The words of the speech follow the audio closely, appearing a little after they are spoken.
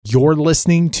You're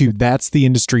listening to That's the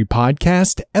Industry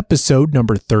Podcast, episode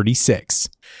number 36.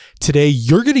 Today,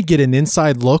 you're going to get an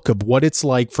inside look of what it's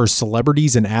like for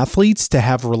celebrities and athletes to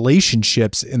have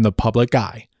relationships in the public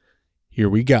eye. Here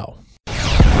we go.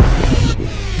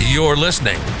 You're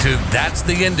listening to That's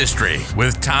the Industry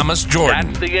with Thomas Jordan.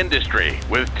 That's the Industry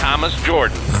with Thomas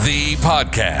Jordan. The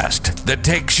podcast that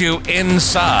takes you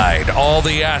inside all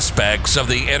the aspects of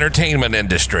the entertainment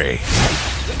industry.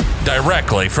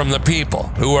 Directly from the people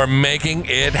who are making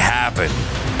it happen.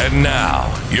 And now,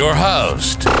 your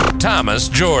host, Thomas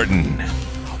Jordan.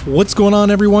 What's going on,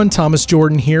 everyone? Thomas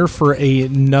Jordan here for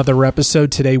another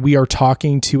episode. Today, we are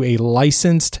talking to a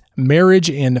licensed marriage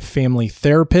and family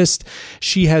therapist.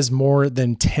 She has more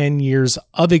than 10 years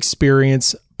of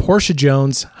experience. Porsha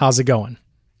Jones, how's it going?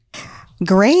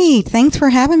 Great. Thanks for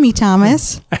having me,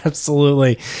 Thomas.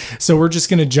 Absolutely. So we're just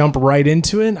going to jump right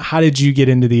into it. How did you get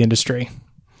into the industry?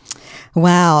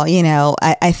 Wow.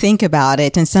 I think about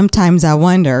it, and sometimes I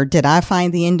wonder, did I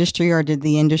find the industry or did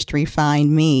the industry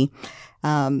find me?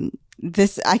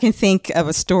 I can think of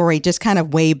a story just kind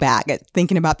of way back at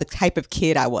thinking about the type of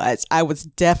kid I was. I was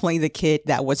definitely the kid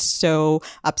that was so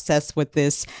obsessed with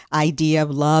this idea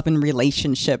of love and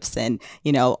relationships. And,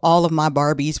 all of my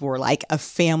Barbies were like a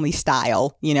family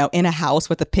style, in a house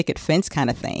with a picket fence kind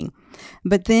of thing.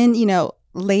 But then,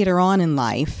 later on in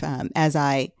life, as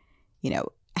I,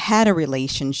 had a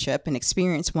relationship and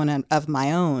experienced one of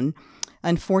my own,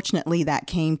 unfortunately, that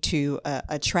came to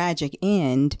a tragic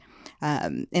end.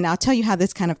 And I'll tell you how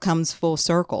this kind of comes full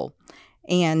circle.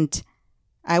 And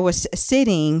I was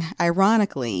sitting,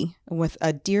 ironically, with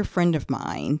a dear friend of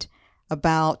mine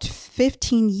about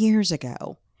 15 years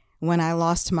ago when I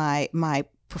lost my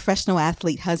professional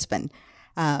athlete husband.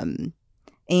 And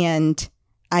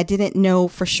I didn't know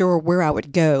for sure where I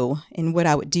would go and what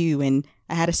I would do. And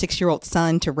I had a 6-year-old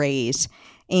son to raise.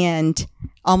 And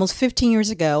almost 15 years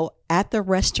ago, at the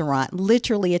restaurant,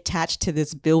 literally attached to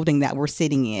this building that we're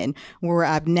sitting in, where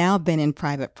I've now been in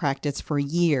private practice for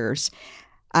years,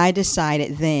 I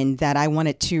decided then that I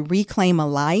wanted to reclaim a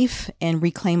life and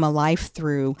reclaim a life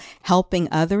through helping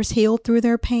others heal through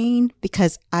their pain,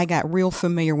 because I got real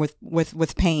familiar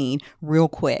with pain real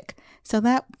quick. So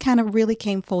that kind of really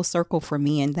came full circle for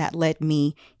me, and that led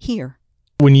me here.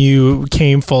 When you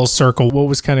came full circle, what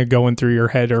was kind of going through your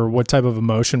head, or what type of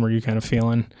emotion were you kind of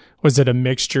feeling? Was it a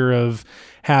mixture of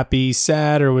happy,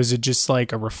 sad, or was it just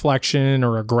like a reflection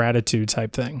or a gratitude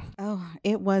type thing? Oh,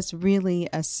 it was really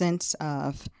a sense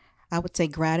of, I would say,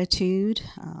 gratitude,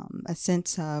 a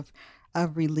sense of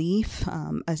relief,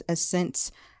 a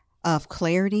sense of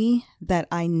clarity that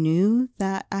I knew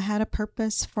that I had a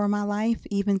purpose for my life,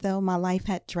 even though my life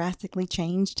had drastically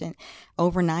changed and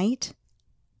overnight.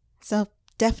 So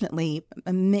definitely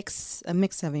a mix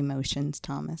of emotions,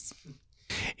 Thomas.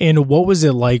 And what was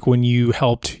it like when you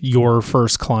helped your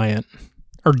first client?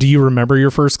 Or do you remember your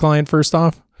first client first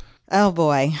off? Oh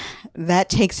boy, that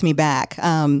takes me back.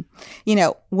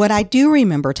 What I do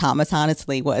remember, Thomas,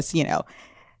 honestly, was,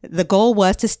 the goal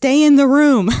was to stay in the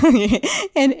room.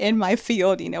 And in my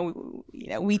field,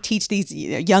 we teach these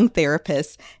young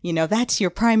therapists, that's your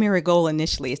primary goal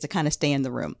initially, is to kind of stay in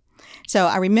the room. So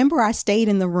I remember I stayed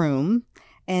in the room,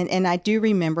 and I do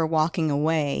remember walking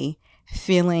away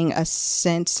feeling a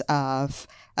sense of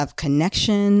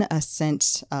connection, a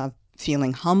sense of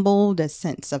feeling humbled, a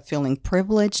sense of feeling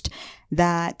privileged,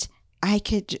 that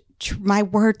my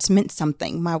words meant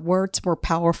something. My words were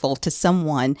powerful to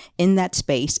someone in that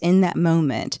space, in that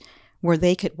moment, where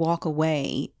they could walk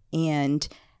away and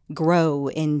grow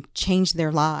and change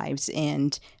their lives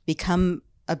and become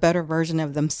a better version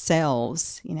of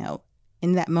themselves,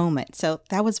 in that moment. So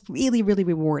that was really, really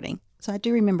rewarding. So I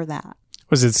do remember that.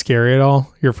 Was it scary at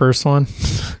all, your first one?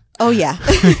 Oh, yeah.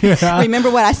 Yeah. Remember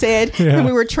what I said? Yeah.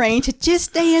 We were trained to just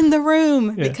stay in the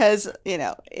room, because,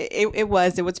 it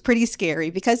was pretty scary,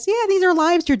 because, these are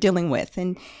lives you're dealing with,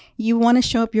 and you want to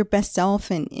show up your best self,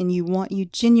 and you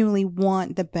genuinely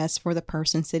want the best for the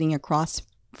person sitting across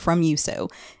from you. So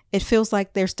it feels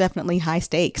like there's definitely high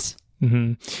stakes.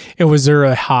 Mm-hmm. And was there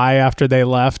a high after they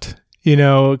left?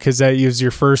 Because that was your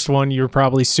first one. You were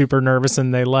probably super nervous,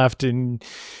 and they left, and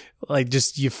like,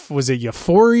 was it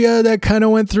euphoria that kind of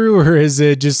went through, or is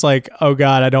it just like, oh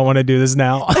God, I don't want to do this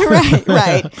now?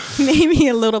 Right. Maybe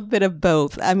a little bit of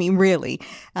both. I mean, really,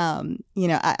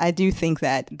 I do think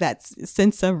that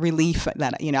sense of relief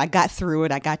that, I got through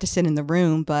it. I got to sit in the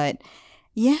room, but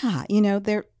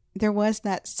there was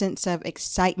that sense of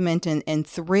excitement and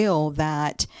thrill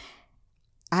that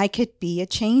I could be a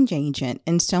change agent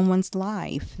in someone's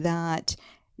life. That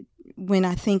when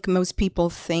I think most people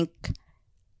think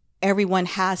everyone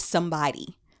has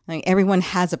somebody, Like everyone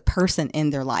has a person in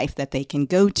their life that they can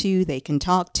go to, they can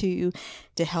talk to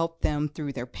help them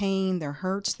through their pain, their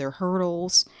hurts, their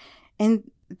hurdles.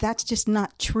 And that's just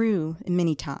not true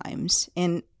many times.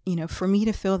 And, for me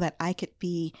to feel that I could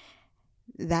be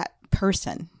that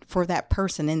person for that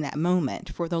person in that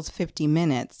moment for those 50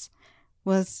 minutes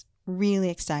was really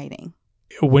exciting.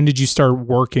 When did you start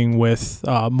working with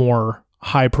more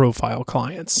high profile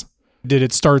clients? Did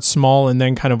it start small and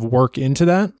then kind of work into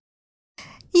that?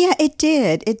 Yeah, it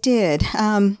did. It did.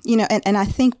 And I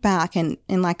think back and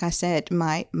like I said,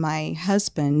 my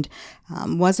husband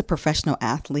was a professional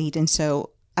athlete. And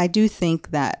so I do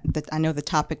think that I know the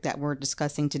topic that we're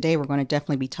discussing today, we're going to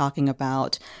definitely be talking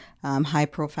about high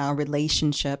profile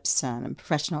relationships,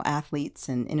 professional athletes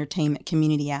and entertainment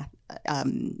community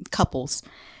couples.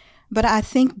 But I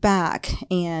think back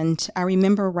and I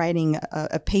remember writing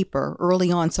a paper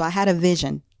early on. So I had a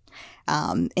vision.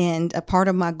 And a part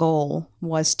of my goal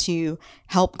was to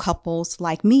help couples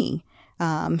like me,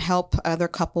 help other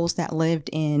couples that lived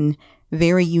in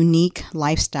very unique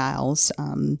lifestyles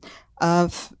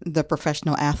of the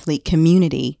professional athlete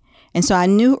community. And so I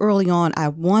knew early on I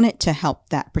wanted to help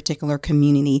that particular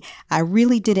community. I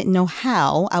really didn't know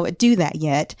how I would do that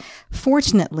yet.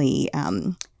 Fortunately,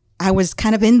 I was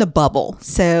kind of in the bubble.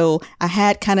 So I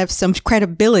had kind of some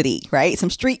credibility, right?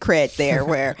 Some street cred there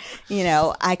where,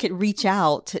 I could reach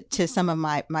out to some of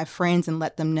my friends and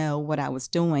let them know what I was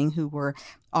doing who were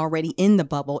already in the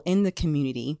bubble, in the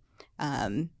community.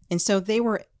 And so they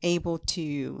were able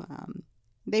to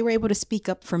speak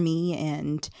up for me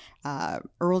and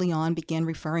early on began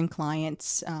referring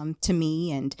clients to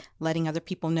me and letting other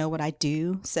people know what I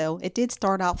do. So it did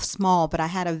start off small, but I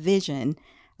had a vision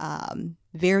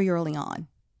very early on.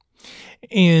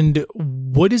 And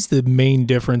what is the main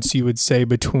difference you would say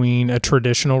between a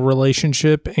traditional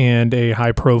relationship and a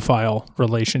high profile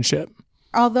relationship?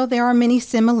 Although there are many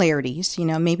similarities,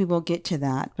 maybe we'll get to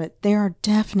that, but there are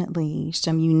definitely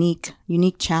some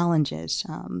unique challenges.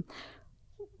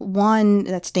 One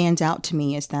that stands out to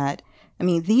me is that,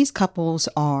 these couples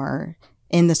are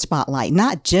in the spotlight,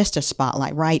 not just a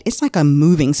spotlight, right? It's like a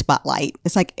moving spotlight.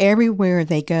 It's like everywhere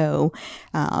they go,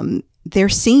 they're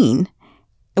seen,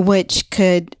 which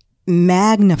could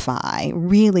magnify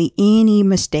really any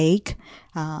mistake,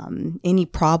 any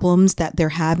problems that they're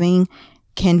having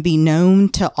can be known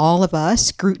to all of us,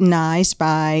 scrutinized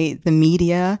by the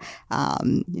media,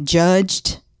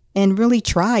 judged, and really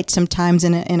tried sometimes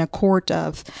in a court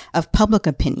of public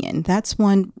opinion. That's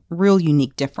one real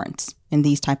unique difference in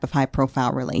these type of high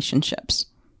profile relationships.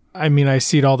 I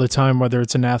see it all the time, whether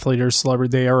it's an athlete or a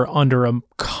celebrity, they are under a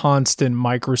constant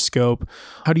microscope.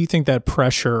 How do you think that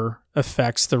pressure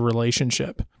affects the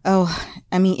relationship? Oh,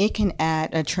 it can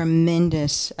add a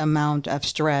tremendous amount of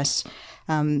stress.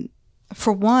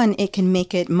 For one, it can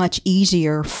make it much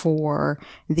easier for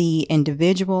the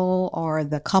individual or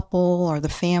the couple or the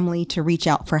family to reach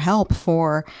out for help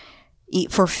for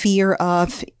fear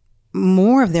of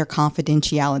more of their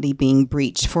confidentiality being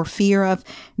breached, for fear of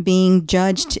being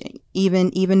judged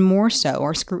even more so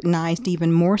or scrutinized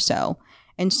even more so.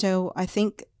 And so I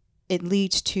think it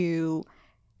leads to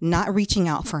not reaching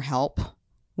out for help,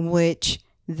 which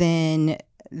then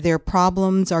their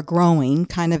problems are growing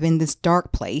kind of in this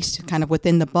dark place, kind of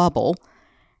within the bubble,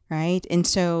 right? And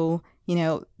so,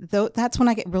 that's when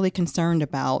I get really concerned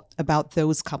about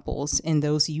those couples in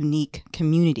those unique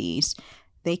communities.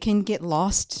 They can get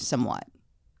lost somewhat.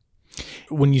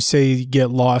 When you say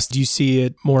get lost, do you see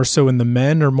it more so in the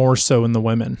men or more so in the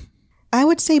women? I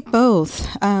would say both.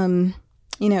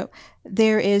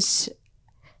 There is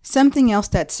something else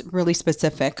that's really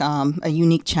specific, a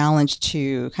unique challenge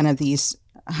to kind of these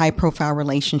high-profile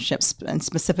relationships, and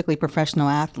specifically professional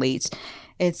athletes.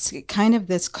 It's kind of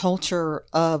this culture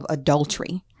of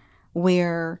adultery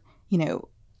where,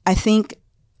 I think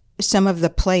some of the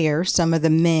players, some of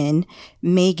the men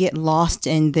may get lost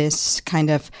in this kind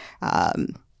of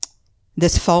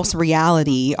this false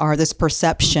reality or this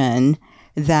perception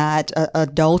that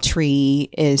adultery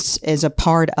is a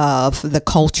part of the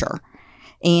culture.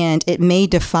 And it may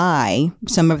defy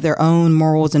some of their own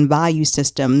morals and value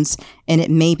systems, and it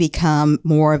may become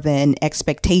more of an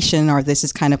expectation, or this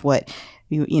is kind of what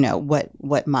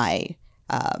what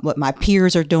my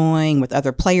peers are doing, what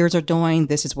other players are doing.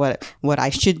 This is what I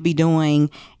should be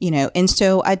doing, And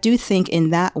so I do think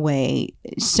in that way,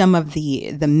 some of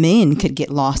the men could get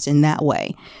lost in that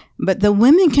way, but the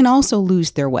women can also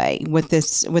lose their way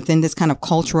within this kind of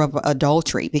culture of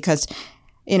adultery, because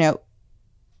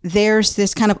there's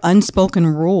this kind of unspoken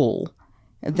rule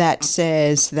that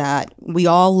says that we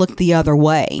all look the other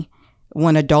way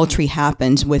when adultery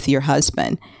happens with your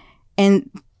husband. And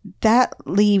that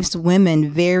leaves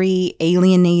women very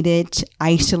alienated,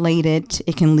 isolated.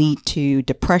 It can lead to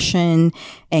depression,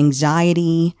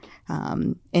 anxiety,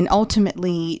 and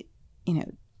ultimately,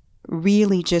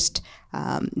 really just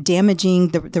damaging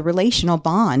the relational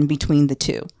bond between the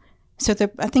two. So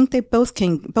I think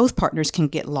both partners can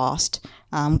get lost,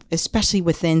 especially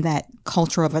within that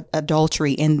culture of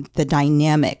adultery and the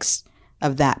dynamics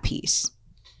of that piece.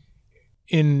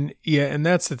 And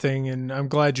that's the thing. And I'm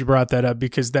glad you brought that up,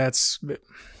 because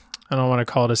I don't want to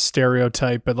call it a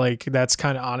stereotype, but like, that's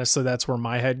kind of, honestly, that's where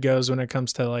my head goes when it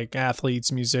comes to like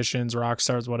athletes, musicians, rock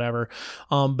stars, whatever.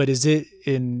 But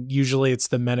usually it's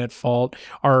the men at fault,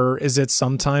 or is it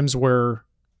sometimes where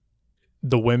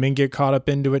the women get caught up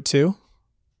into it too?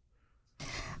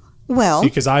 Well,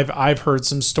 because I've heard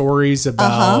some stories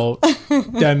about,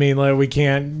 I mean, like, we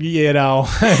can't,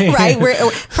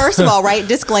 right. First of all, right.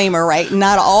 Disclaimer, right.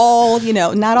 Not all,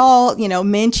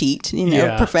 men cheat,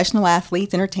 professional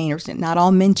athletes, entertainers, not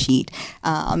all men cheat.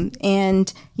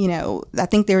 And, I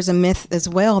think there's a myth as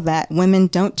well that women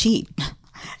don't cheat. I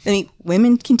mean,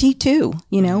 women can cheat too,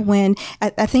 when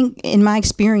I think in my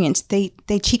experience, they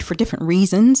cheat for different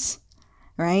reasons.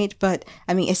 Right. But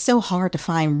I mean, it's so hard to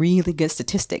find really good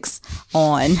statistics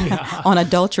on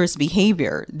adulterous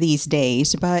behavior these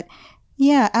days. But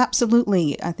yeah,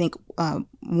 absolutely. I think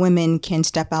women can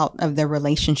step out of their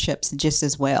relationships just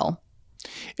as well.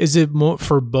 Is it more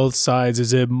for both sides?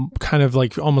 Is it kind of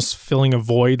like almost filling a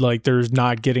void, like they're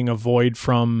not getting a void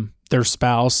from their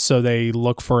spouse, so they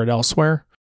look for it elsewhere?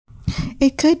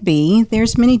 It could be.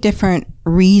 There's many different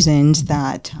reasons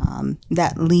that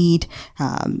lead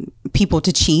people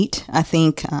to cheat. I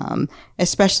think,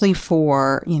 especially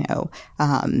for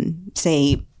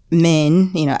say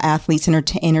men, athletes,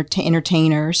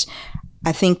 entertainers.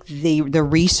 I think the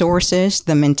resources,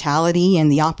 the mentality,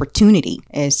 and the opportunity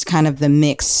is kind of the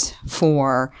mix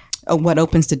for what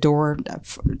opens the door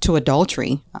to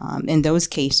adultery in those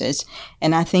cases.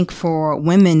 And I think for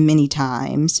women, many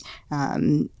times,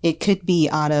 it could be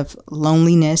out of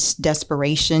loneliness,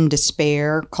 desperation,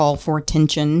 despair, call for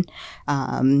attention.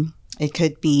 It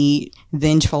could be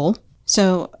vengeful.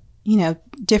 So,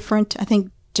 different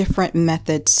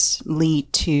methods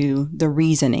lead to the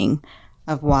reasoning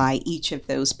of why each of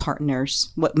those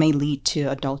partners, what may lead to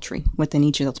adultery within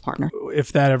each of those partners.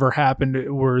 If that ever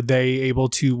happened, were they able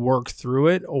to work through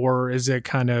it, or is it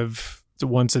kind of,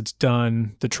 once it's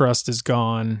done, the trust is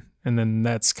gone, and then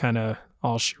that's kind of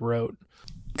all she wrote?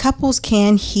 Couples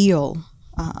can heal,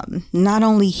 not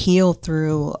only heal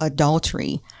through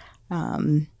adultery,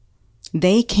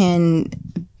 they can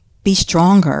be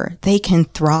stronger, they can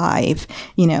thrive.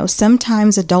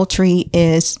 Sometimes adultery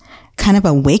is kind of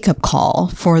a wake-up call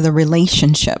for the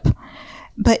relationship.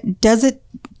 But does it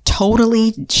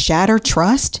totally shatter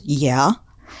trust? Yeah.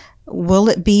 Will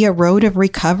it be a road of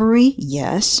recovery?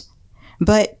 Yes.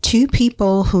 But two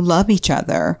people who love each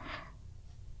other,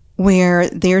 where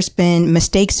there's been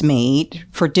mistakes made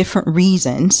for different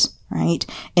reasons, right?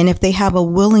 And if they have a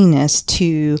willingness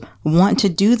to want to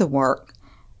do the work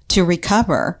to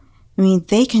recover, I mean,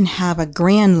 they can have a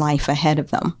grand life ahead of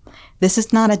them. This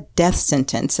is not a death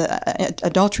sentence.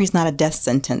 Adultery is not a death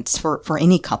sentence for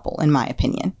any couple, in my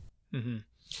opinion. Mm-hmm.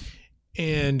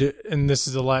 And this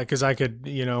is a lot, because I could,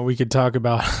 we could talk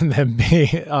about them being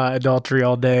adultery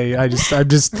all day. I'm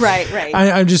just right.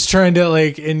 I'm just trying to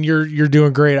and you're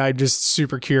doing great. I'm just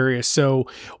super curious. So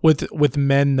with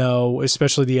men though,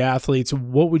 especially the athletes,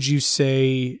 what would you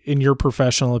say, in your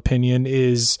professional opinion,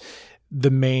 is the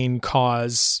main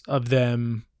cause of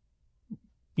them,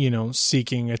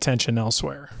 seeking attention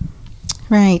elsewhere?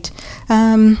 Right.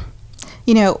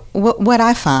 What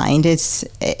I find is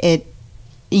it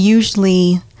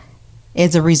usually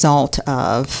is a result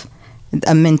of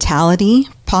a mentality,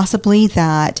 possibly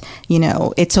that,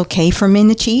 it's okay for men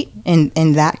to cheat, and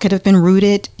that could have been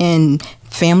rooted in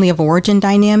family of origin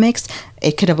dynamics.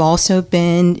 It could have also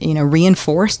been,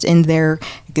 reinforced in their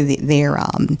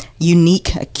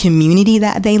unique community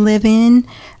that they live in.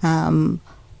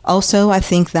 Also, I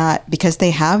think that because they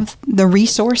have the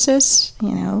resources,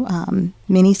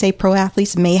 many say pro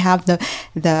athletes may have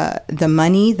the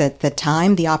money, the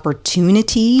time, the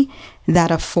opportunity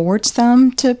that affords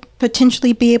them to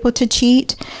potentially be able to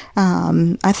cheat.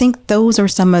 I think those are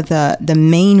some of the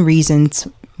main reasons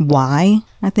why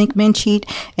I think men cheat,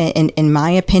 in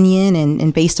my opinion,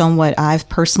 and based on what I've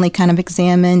personally kind of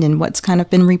examined and what's kind of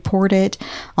been reported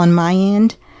on my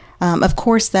end. Of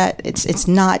course, that it's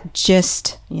not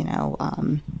just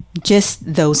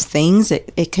just those things.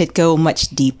 It could go much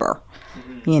deeper,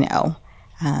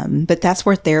 but that's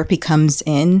where therapy comes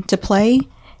into play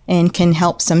and can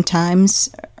help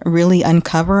sometimes really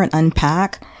uncover and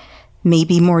unpack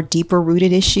maybe more deeper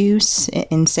rooted issues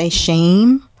in, say,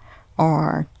 shame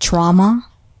or trauma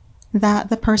that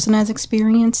the person has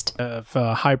experienced. If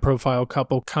a high profile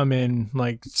couple come in,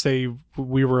 like say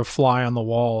we were a fly on the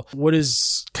wall, what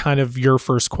is kind of your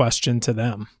first question to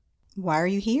them? Why are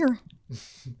you here?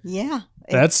 Yeah.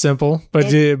 That's simple. But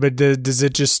does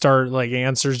it just start, like,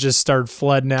 answers just start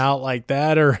flooding out like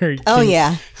that?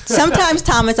 Yeah. Sometimes,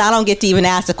 Thomas, I don't get to even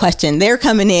ask a question. They're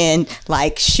coming in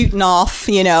like shooting off,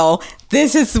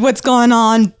 this is what's going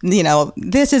on.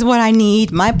 This is what I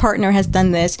need. My partner has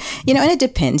done this, and it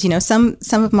depends. Some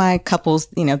of my couples,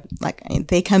 like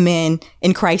they come in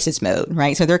crisis mode,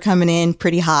 right? So they're coming in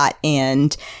pretty hot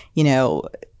and,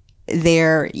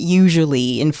 they're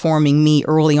usually informing me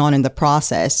early on in the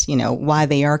process, why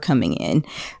they are coming in.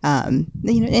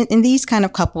 In these kind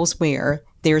of couples where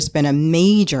there's been a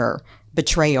major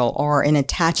betrayal or an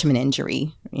attachment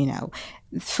injury,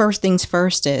 first things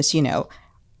first is,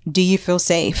 do you feel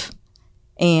safe?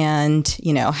 And,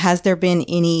 has there been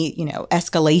any,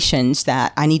 escalations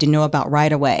that I need to know about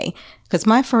right away? Because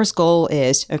my first goal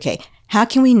is, okay, how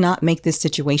can we not make this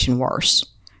situation worse?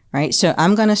 Right. So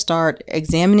I'm going to start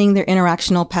examining their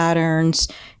interactional patterns,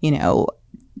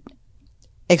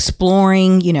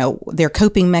 exploring, their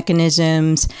coping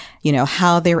mechanisms,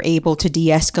 how they're able to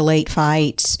de-escalate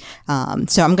fights.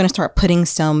 So I'm going to start putting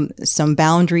some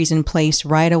boundaries in place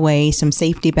right away, some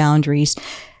safety boundaries,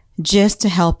 just to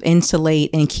help insulate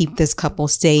and keep this couple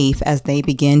safe as they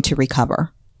begin to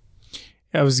recover.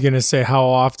 I was going to say, how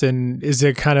often is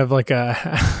it kind of like a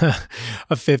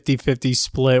 50-50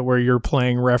 split where you're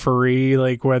playing referee,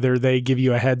 like whether they give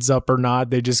you a heads up or not,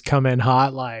 they just come in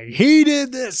hot, like he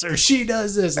did this or she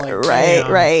does this. Like,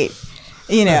 right.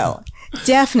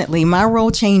 Definitely my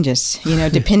role changes,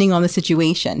 depending on the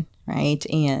situation. Right.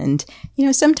 And,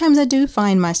 sometimes I do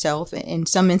find myself in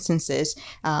some instances,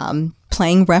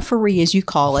 playing referee, as you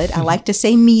call it. I like to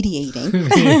say mediating.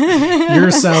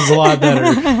 Yours sounds a lot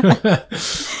better.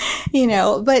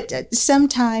 But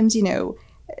sometimes,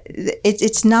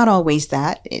 it's not always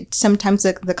that. Sometimes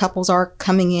the couples are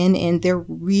coming in and they're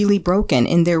really broken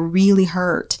and they're really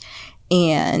hurt.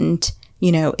 And,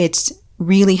 it's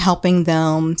really helping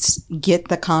them get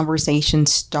the conversation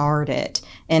started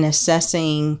and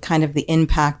assessing kind of the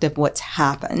impact of what's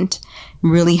happened,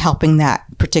 really helping that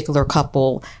particular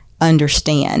couple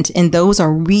understand. And those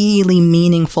are really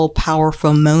meaningful,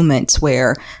 powerful moments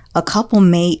where a couple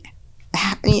may,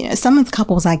 some of the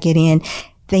couples I get in,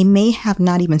 they may have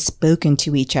not even spoken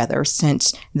to each other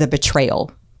since the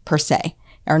betrayal per se,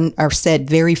 or said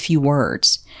very few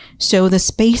words. So the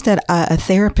space that a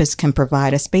therapist can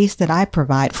provide, a space that I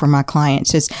provide for my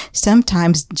clients, is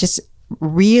sometimes just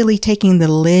really taking the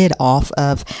lid off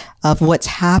of what's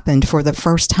happened for the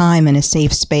first time in a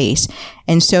safe space.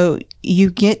 And so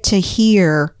you get to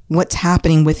hear what's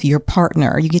happening with your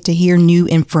partner. You get to hear new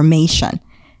information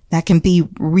that can be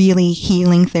really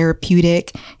healing,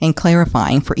 therapeutic, and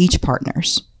clarifying for each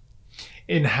partners.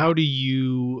 And how do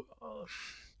you...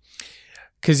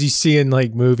 Because you see in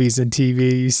like movies and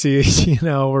TV, you see,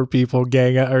 where people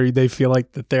gang up, or they feel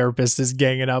like the therapist is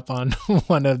ganging up on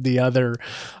one of the other,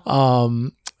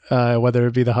 whether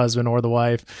it be the husband or the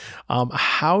wife.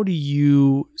 How do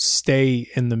you stay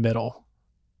in the middle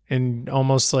and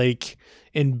almost like,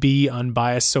 and be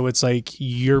unbiased? So it's like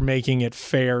you're making it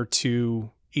fair to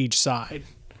each side.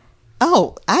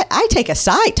 Oh, I take a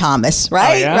side, Thomas,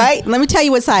 right? Oh, yeah? Right. Let me tell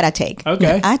you what side I take.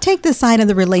 Okay. I take the side of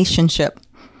the relationship.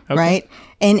 Okay. Right.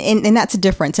 And that's a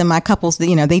difference. And my couples,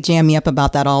 they jam me up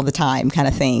about that all the time, kind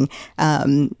of thing.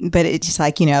 But it's just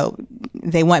like,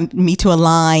 they want me to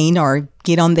align or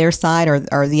get on their side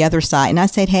or the other side. And I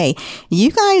said, hey,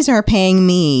 you guys are paying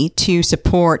me to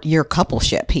support your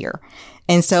coupleship here.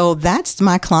 And so that's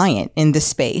my client in this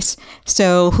space.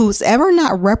 So who's ever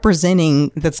not representing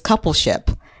this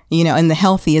coupleship, in the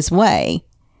healthiest way,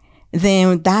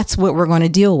 then that's what we're going to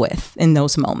deal with in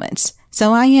those moments.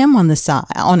 So I am on a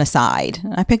side.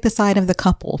 I pick the side of the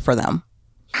couple for them.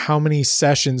 How many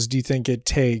sessions do you think it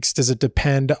takes? Does it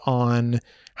depend on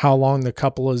how long the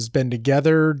couple has been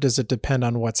together? Does it depend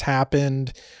on what's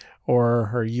happened? Or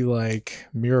are you like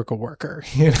miracle worker?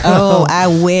 Oh, I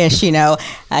wish,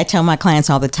 I tell my clients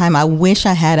all the time, I wish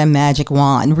I had a magic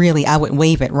wand. Really, I would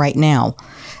wave it right now.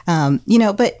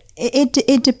 But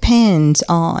it depends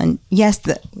on, yes,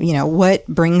 what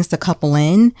brings the couple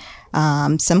in.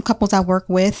 Some couples I work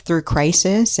with through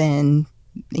crisis and,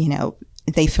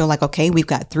 they feel like, okay, we've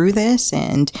got through this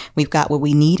and we've got what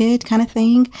we needed kind of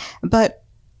thing. But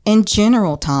in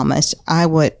general, Thomas, I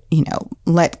would,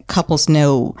 let couples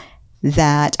know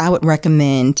that I would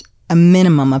recommend a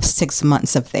minimum of 6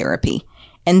 months of therapy.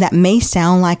 And that may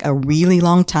sound like a really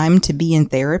long time to be in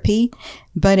therapy.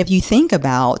 But if you think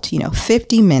about,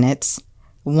 50 minutes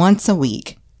once a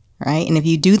week, right? And if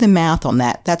you do the math on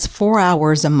that, that's 4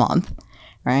 hours a month,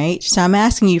 right? So I'm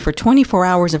asking you for 24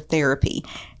 hours of therapy,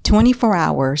 24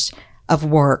 hours of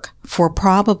work for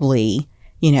probably,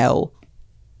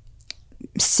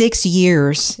 6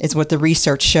 years is what the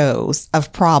research shows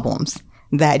of problems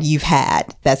that you've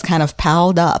had that's kind of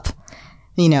piled up,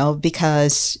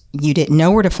 because you didn't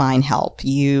know where to find help.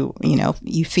 You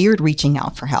feared reaching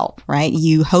out for help, right?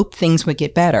 You hoped things would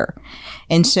get better.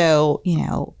 And so,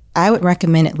 I would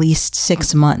recommend at least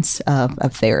 6 months of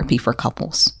therapy for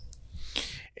couples.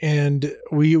 And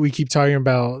we keep talking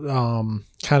about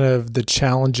kind of the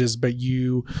challenges, but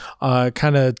you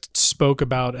kind of spoke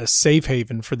about a safe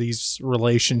haven for these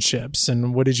relationships.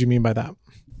 And what did you mean by that?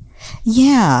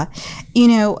 Yeah,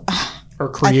 or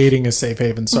creating a safe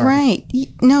haven. Sorry. Right.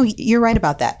 No, you're right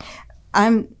about that.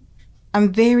 I'm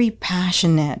very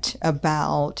passionate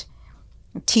about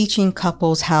teaching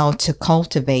couples how to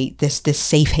cultivate this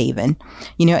safe haven,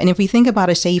 and if we think about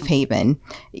a safe haven,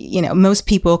 most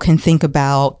people can think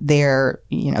about their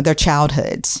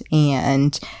childhoods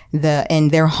and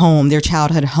their home, their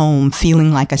childhood home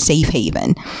feeling like a safe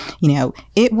haven.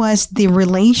 It was the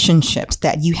relationships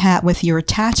that you had with your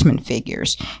attachment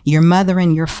figures, your mother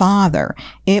and your father.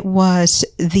 It was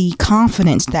the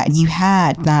confidence that you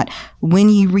had that when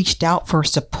you reached out for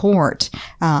support,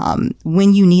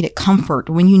 when you needed comfort,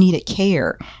 when you needed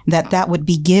care, that would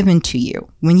be given to you.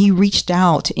 When you reached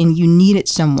out and you needed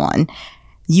someone,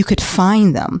 you could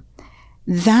find them.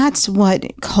 That's what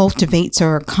cultivates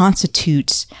or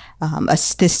constitutes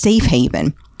this safe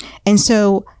haven. And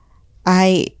so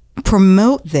I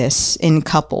promote this in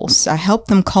couples. I help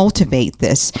them cultivate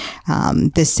this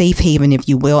safe haven, if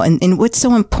you will. And what's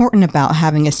so important about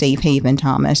having a safe haven,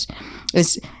 Thomas,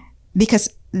 is because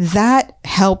that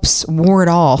helps ward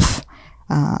off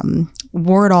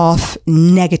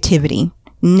negativity,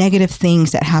 negative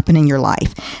things that happen in your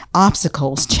life,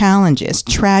 obstacles, challenges,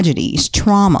 tragedies,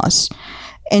 traumas.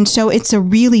 And so it's a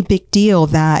really big deal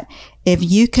that if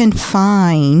you can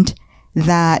find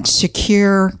that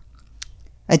secure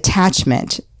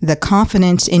attachment, the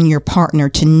confidence in your partner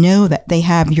to know that they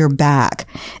have your back,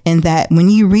 and that when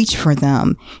you reach for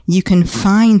them, you can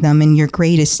find them in your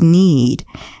greatest need,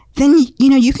 then,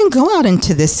 you can go out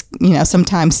into this,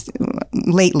 sometimes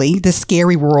lately, the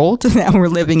scary world that we're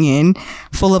living in,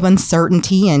 full of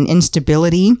uncertainty and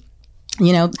instability.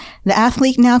 The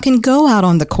athlete now can go out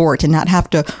on the court and not have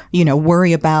to,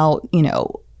 worry about,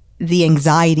 the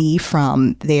anxiety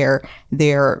from their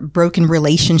broken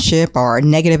relationship or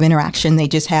negative interaction they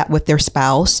just had with their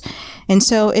spouse. And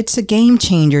so it's a game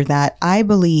changer that I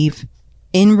believe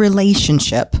in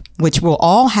relationship, which we'll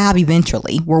all have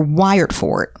eventually. We're wired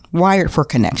for it, wired for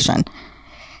connection.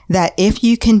 That if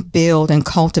you can build and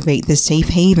cultivate the safe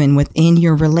haven within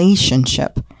your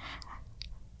relationship,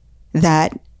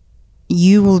 that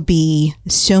you will be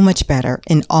so much better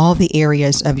in all the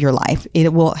areas of your life.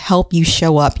 It will help you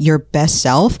show up your best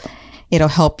self. It'll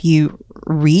help you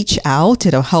reach out.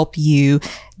 It'll help you,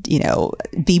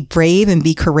 be brave and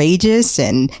be courageous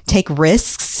and take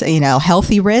risks,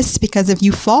 healthy risks, because if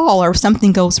you fall or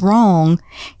something goes wrong,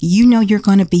 you're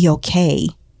going to be okay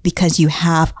because you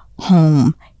have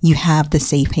home. You have the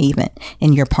safe haven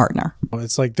in your partner.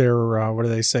 It's like their, what do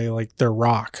they say? Like their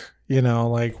rock,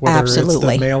 like whether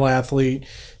Absolutely. It's the male athlete,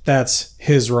 that's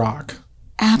his rock.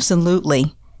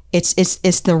 Absolutely.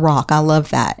 It's the rock. I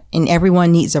love that. And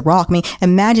everyone needs a rock. I mean,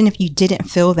 imagine if you didn't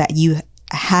feel that you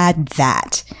had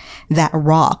that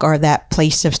rock or that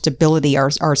place of stability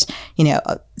or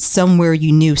somewhere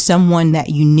someone that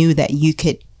you knew that you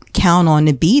could count on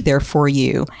to be there for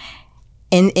you.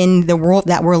 In the world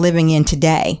that we're living in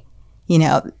today,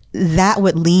 that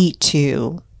would lead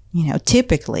to,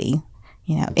 typically,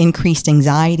 increased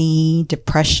anxiety,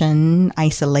 depression,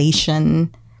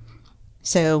 isolation.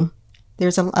 So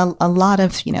there's a lot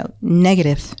of,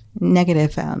 negative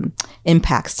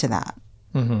impacts to that.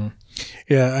 Mm-hmm.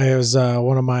 Yeah, I was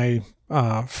one of my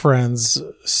friends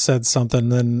said something,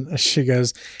 then she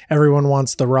goes, everyone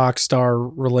wants the rock star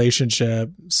relationship.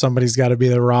 Somebody's got to be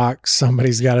the rock,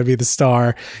 somebody's got to be the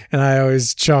star. And I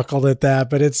always chuckled at that,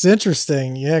 but it's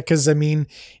interesting. Yeah. Cause I mean,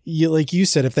 like you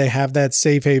said, if they have that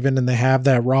safe haven and they have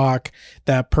that rock,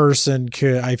 that person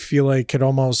could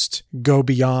almost go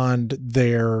beyond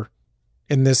their,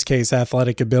 in this case,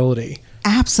 athletic ability.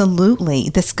 Absolutely.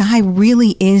 The sky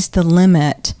really is the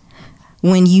limit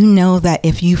when you know that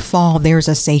if you fall, there's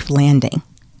a safe landing.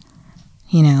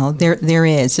 There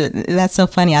is. That's so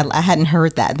funny. I hadn't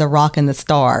heard that, the rock and the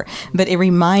star, but it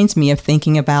reminds me of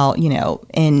thinking about,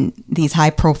 in these high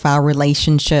profile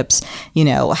relationships,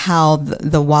 how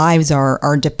the wives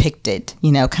are depicted,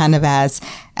 kind of as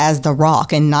the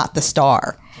rock and not the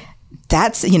star.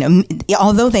 That's,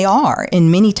 although they are,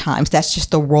 and many times that's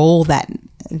just the role that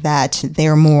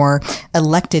they're more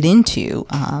elected into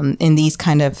in these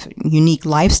kind of unique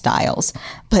lifestyles.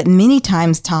 But many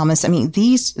times, Thomas,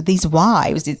 these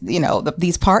wives,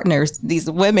 these partners,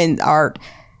 these women are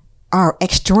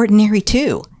extraordinary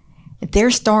too.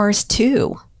 They're stars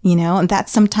too, and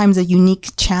that's sometimes a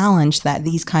unique challenge that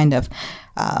these kind of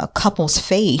couples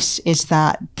face, is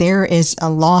that there is a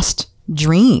lost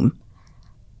dream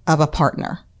of a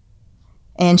partner.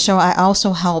 And so I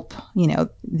also help,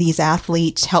 these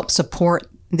athletes help support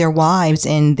their wives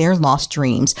in their lost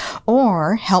dreams,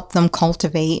 or help them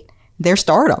cultivate their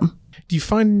stardom. Do you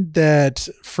find that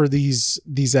for these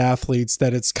athletes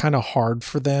that it's kind of hard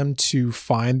for them to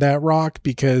find that rock?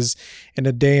 Because in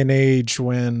a day and age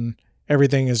when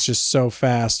everything is just so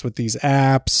fast with these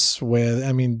apps,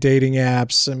 dating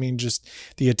apps, just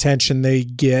the attention they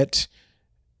get,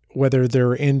 whether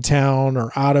they're in town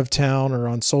or out of town or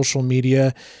on social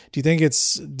media, do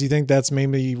you think that's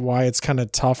maybe why it's kind of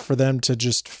tough for them to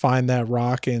just find that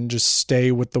rock and just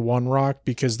stay with the one rock,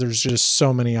 because there's just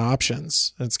so many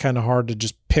options? It's kind of hard to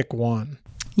just pick one.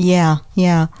 Yeah.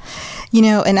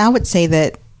 And I would say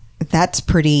that that's a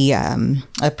pretty,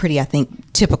 I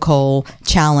think, typical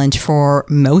challenge for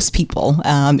most people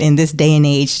in this day and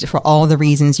age, for all the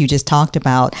reasons you just talked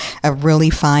about, of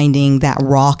really finding that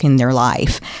rock in their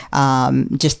life,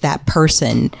 just that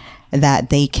person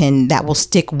that will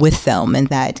stick with them, and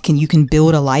you can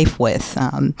build a life with.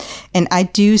 And I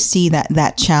do see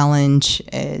that challenge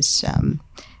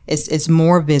is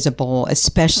more visible,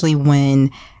 especially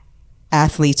when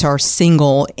athletes are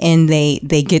single and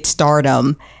they get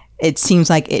stardom. It seems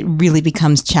like it really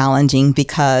becomes challenging,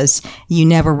 because you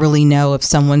never really know if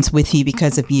someone's with you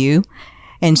because of you.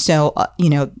 And so,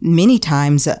 many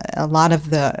times, a lot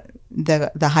of the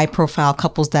high profile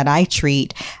couples that I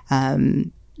treat,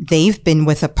 they've been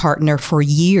with a partner for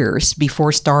years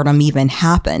before stardom even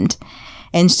happened.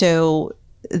 And so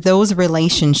those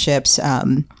relationships,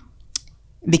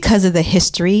 because of the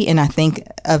history, and I think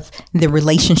of the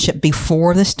relationship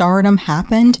before the stardom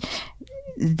happened,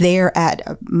 they're at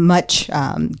a much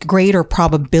greater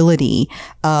probability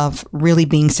of really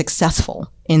being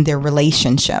successful in their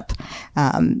relationship.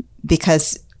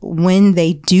 Because when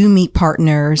they do meet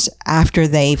partners after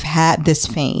they've had this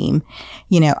fame,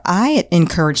 I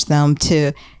encourage them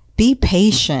to be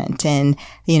patient. And,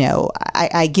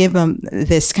 I give them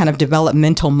this kind of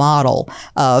developmental model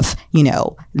of,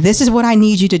 this is what I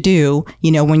need you to do.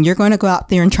 When you're going to go out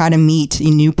there and try to meet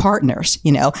new partners,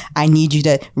 I need you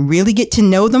to really get to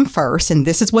know them first. And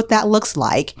this is what that looks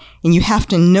like. And you have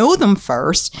to know them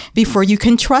first before you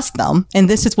can trust them. And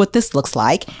this is what this looks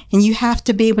like. And you have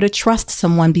to be able to trust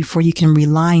someone before you can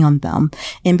rely on them,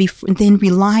 and then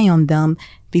rely on them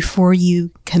before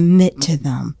you commit to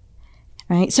them.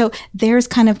 Right. So there's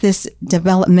kind of this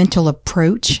developmental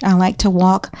approach I like to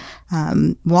walk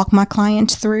my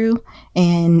clients through,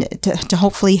 and to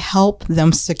hopefully help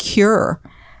them secure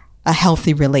a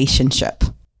healthy relationship.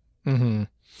 Mm-hmm.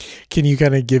 Can you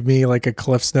kind of give me like a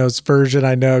Cliff's Notes version?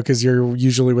 I know, because you're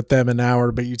usually with them an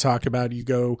hour, but you talk about, you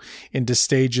go into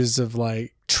stages of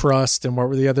like trust, and what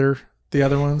were the other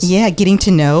ones? Yeah. Getting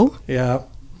to know. Yeah.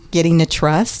 Getting to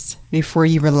trust before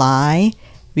you rely,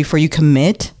 before you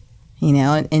commit.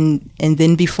 And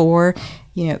then before,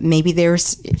 maybe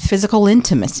there's physical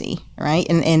intimacy, right?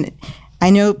 And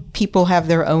I know people have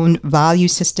their own value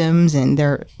systems and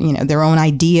their own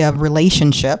idea of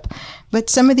relationship,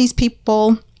 but some of these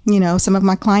people, some of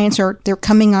my clients they're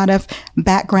coming out of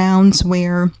backgrounds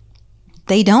where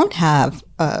they don't have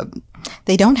a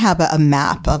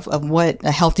map of what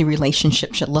a healthy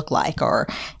relationship should look like, or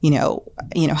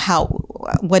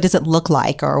what does it look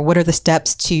like, or what are the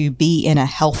steps to be in a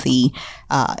healthy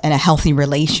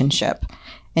relationship.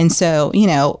 And so,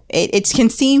 it can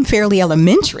seem fairly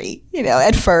elementary,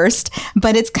 at first,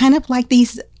 but it's kind of like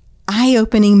these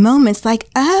eye-opening moments, like,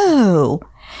 oh,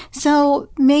 so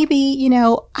maybe,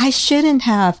 I shouldn't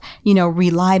have,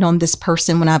 relied on this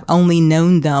person when I've only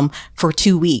known them for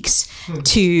 2 weeks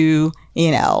to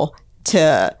give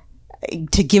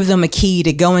them a key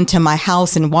to go into my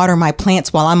house and water my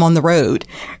plants while I'm on the road.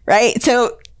 Right.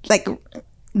 So like,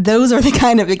 those are the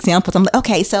kind of examples. I'm like,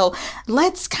 okay, so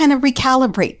let's kind of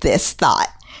recalibrate this thought.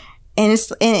 And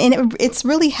it's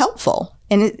really helpful.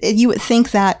 And you would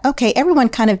think that, okay, everyone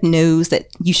kind of knows that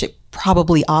you should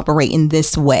probably operate in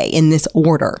this way, in this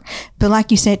order. But like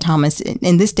you said, Thomas,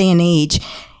 in this day and age,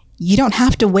 you don't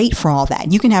have to wait for all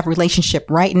that. You can have a relationship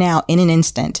right now in an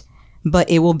instant, but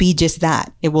it will be just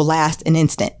that. It will last an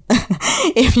instant.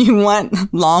 If you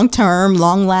want long-term,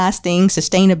 long-lasting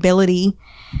sustainability,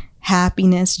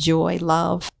 happiness, joy,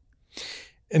 love.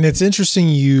 And it's interesting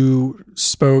you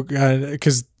spoke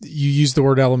because you used the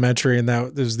word elementary, and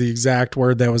that was the exact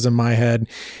word that was in my head.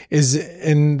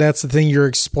 And that's the thing, you're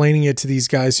explaining it to these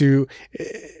guys who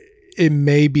it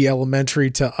may be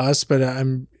elementary to us, but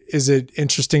is it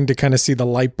interesting to kind of see the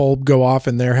light bulb go off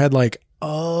in their head, like,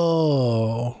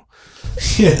 oh.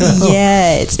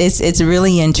 Yeah, it's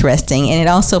really interesting, and it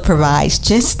also provides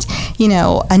just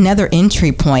another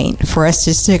entry point for us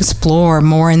just to explore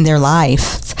more in their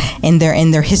life and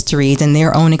their histories and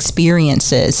their own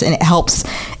experiences, and it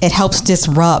helps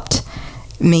disrupt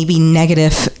maybe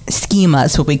negative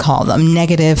schemas, what we call them,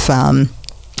 negative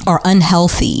or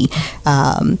unhealthy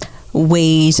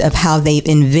ways of how they've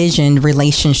envisioned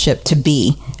relationship to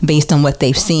be based on what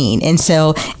they've seen. And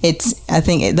so I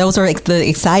think those are the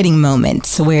exciting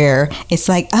moments where it's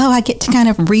like, oh, I get to kind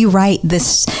of rewrite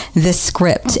this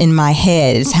script in my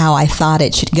head is how I thought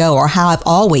it should go, or how I've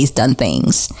always done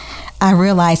things. I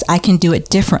realize I can do it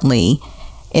differently.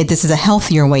 This is a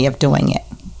healthier way of doing it.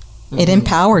 Mm-hmm. It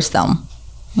empowers them.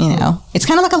 It's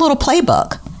kind of like a little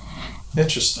playbook.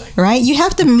 Interesting. Right? You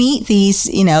have to meet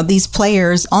these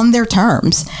players on their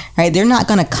terms, right? They're not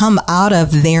going to come out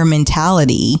of their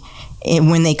mentality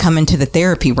when they come into the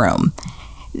therapy room.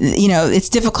 It's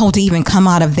difficult to even come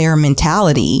out of their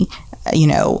mentality,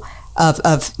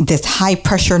 of this high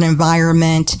pressured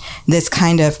environment, this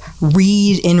kind of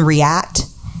read and react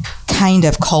kind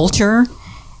of culture,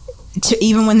 to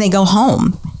even when they go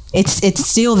home. It's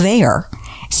still there.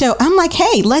 So I'm like,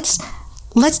 hey, let's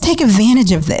take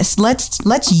advantage of this.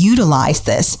 Let's utilize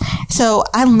this. So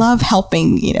I love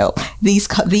helping, these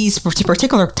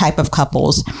particular type of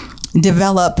couples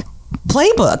develop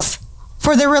playbooks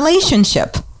for their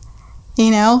relationship,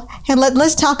 and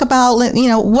let's talk about,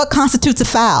 what constitutes a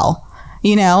foul,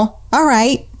 all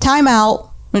right,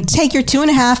 timeout, take your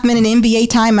 2.5 minute NBA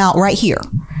timeout right here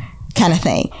kind of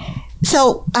thing.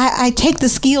 So I take the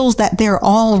skills that they're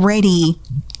already,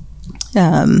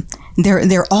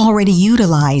 they're already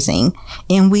utilizing,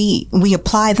 and we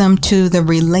apply them to the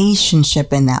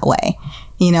relationship in that way.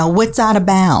 What's out of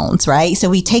bounds, right? So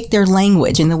we take their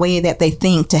language and the way that they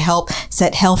think to help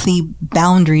set healthy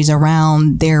boundaries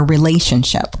around their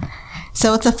relationship.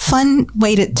 So it's a fun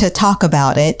way to talk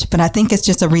about it, but I think it's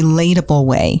just a relatable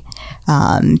way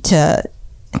to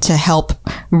help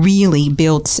really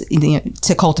build,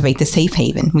 to cultivate the safe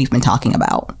haven we've been talking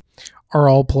about. Are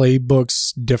all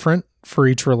playbooks different for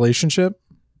each relationship?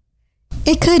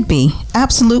 It could be.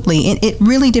 Absolutely. It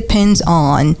really depends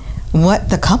on what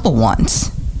the couple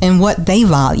wants and what they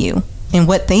value and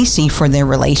what they see for their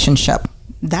relationship.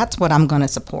 That's what I'm going to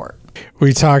support.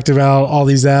 We talked about all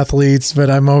these athletes, but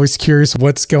I'm always curious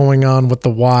what's going on with the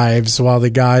wives while the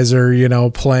guys are,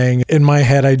 playing. In my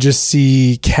head, I just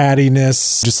see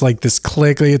cattiness, just like this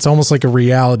click. It's almost like a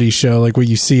reality show, like what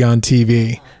you see on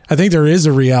TV. I think there is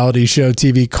a reality show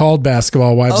TV called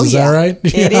Basketball Wives. Oh, is that right?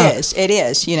 It is. It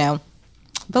is,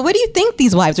 But what do you think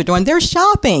these wives are doing? They're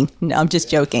shopping. No, I'm just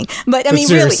joking. But I mean,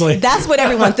 seriously, really, that's what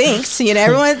everyone thinks.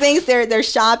 Everyone thinks they're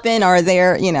shopping, or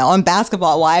they're, on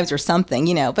Basketball Wives or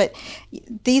something, But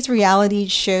these reality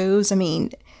shows,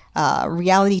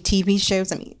 reality TV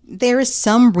shows, there is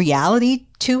some reality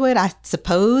to it, I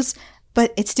suppose,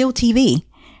 but it's still TV,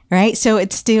 right? So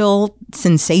it's still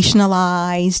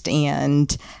sensationalized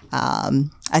and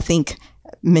I think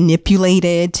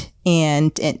manipulated.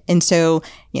 And so,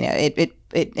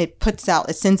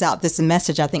 it sends out this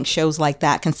message. I think shows like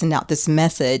that can send out this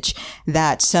message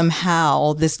that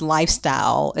somehow this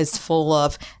lifestyle is full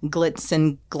of glitz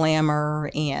and glamour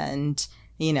and,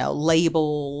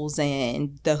 labels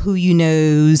and the who you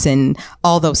knows and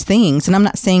all those things. And I'm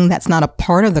not saying that's not a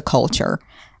part of the culture,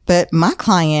 but my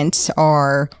clients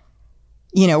are,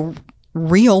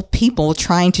 real people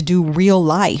trying to do real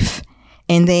life,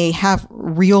 and they have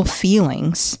real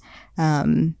feelings.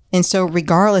 And so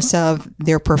regardless of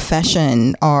their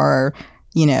profession or,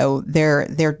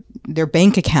 their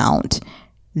bank account,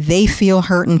 they feel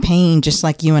hurt and pain just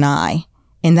like you and I,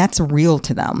 and that's real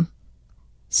to them.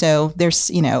 So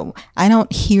there's, I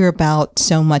don't hear about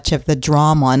so much of the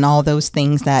drama and all those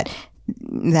things that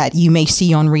you may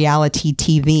see on reality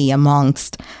TV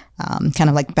amongst kind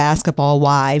of like Basketball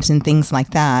Wives and things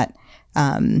like that.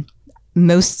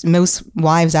 Most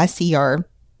wives I see are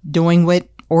doing what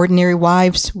ordinary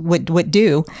wives would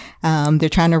do. They're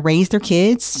trying to raise their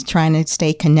kids, trying to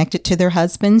stay connected to their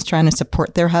husbands, trying to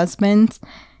support their husbands,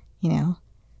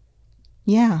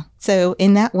 Yeah. So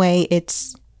in that way,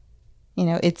 it's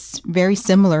very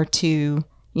similar to,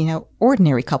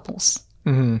 ordinary couples.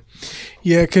 Mm-hmm.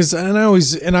 Yeah, because I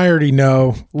already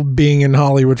know, being in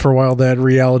Hollywood for a while, that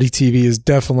reality TV is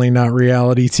definitely not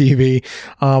reality TV.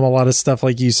 A lot of stuff,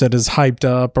 like you said, is hyped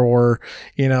up or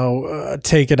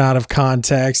taken out of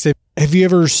context. Have you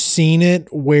ever seen it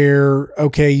where,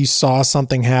 okay, you saw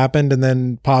something happened and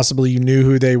then possibly you knew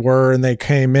who they were and they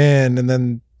came in and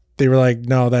then they were like,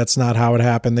 no, that's not how it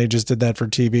happened. They just did that for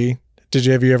TV.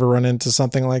 Have you ever run into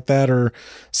something like that or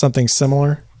something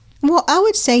similar? Well, I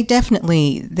would say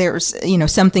definitely there's,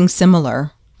 something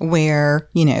similar where,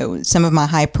 some of my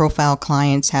high profile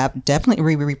clients have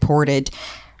definitely reported,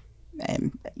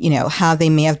 how they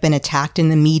may have been attacked in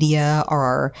the media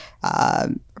or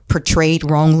portrayed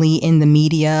wrongly in the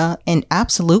media. And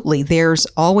absolutely, there's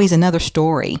always another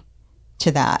story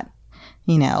to that,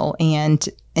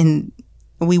 and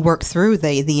we work through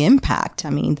the impact. I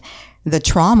mean, the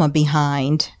trauma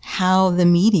behind how the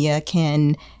media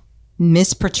can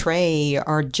misportray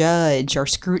or judge or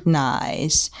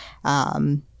scrutinize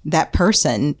that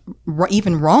person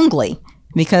even wrongly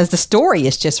because the story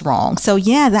is just wrong. So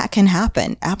yeah, that can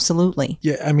happen. Absolutely.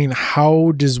 Yeah. I mean,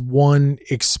 how does one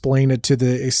explain it to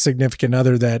the significant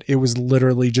other that it was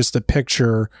literally just a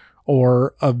picture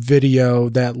or a video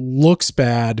that looks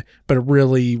bad, but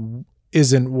really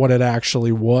isn't what it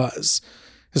actually was?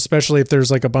 Especially if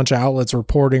there's like a bunch of outlets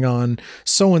reporting on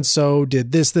so-and-so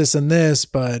did this, this, and this,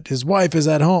 but his wife is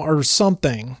at home or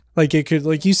something. Like it could,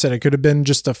 like you said, it could have been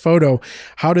just a photo.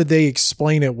 How did they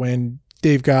explain it when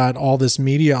they've got all this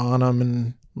media on them?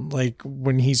 And like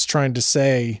when he's trying to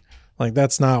say, like,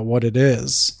 that's not what it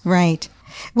is. Right.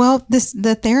 Well,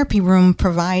 the therapy room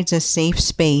provides a safe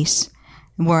space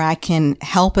where I can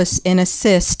help us and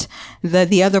assist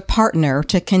the other partner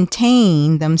to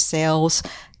contain themselves,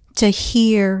 to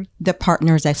hear the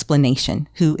partner's explanation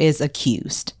who is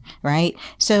accused, right?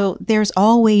 So there's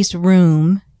always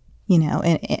room, in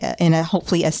a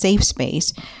hopefully a safe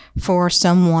space for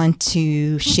someone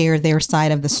to share their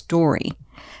side of the story.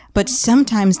 But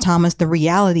sometimes, Thomas, the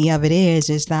reality of it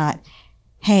is that,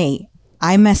 hey,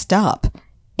 I messed up,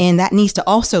 and that needs to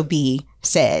also be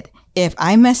said. If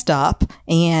I messed up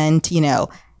and,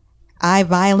 I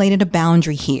violated a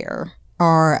boundary here,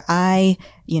 or I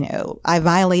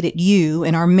violated you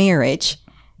in our marriage,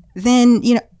 then,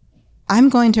 I'm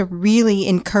going to really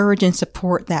encourage and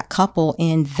support that couple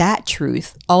in that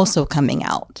truth also coming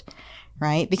out,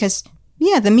 right? Because,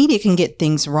 yeah, the media can get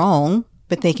things wrong,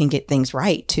 but they can get things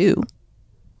right too.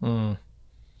 Mm.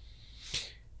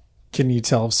 Can you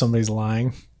tell if somebody's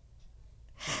lying?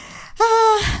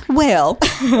 Well.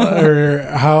 Or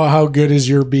how good is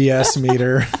your BS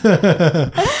meter?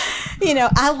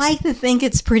 I like to think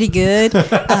it's pretty good.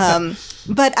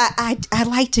 But I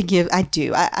like to give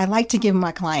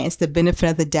my clients the benefit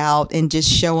of the doubt and just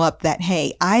show up that,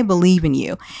 hey, I believe in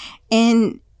you.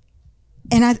 And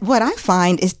what I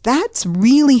find is that's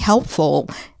really helpful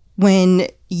when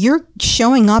you're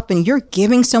showing up and you're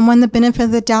giving someone the benefit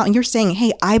of the doubt and you're saying,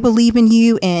 hey, I believe in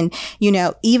you. And,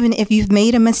 even if you've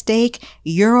made a mistake,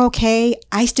 you're okay.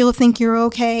 I still think you're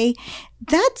okay.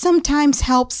 That sometimes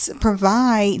helps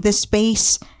provide the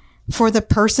space for the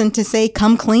person to say,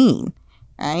 come clean,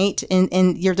 right?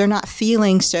 And they're not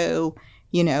feeling so,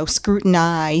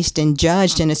 scrutinized and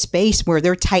judged in a space where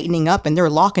they're tightening up and they're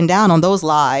locking down on those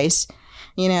lies,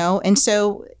 and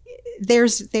so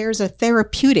there's a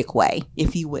therapeutic way,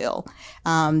 if you will,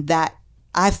 that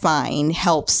I find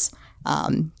helps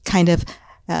kind of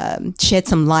shed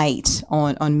some light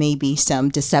on maybe some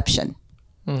deception.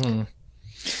 Mm-hmm.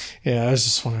 Yeah, I was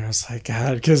just wondering, I was like,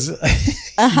 God, because you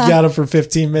got it for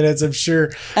 15 minutes, I'm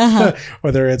sure.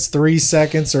 Whether it's 3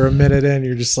 seconds or a minute in,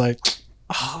 you're just like,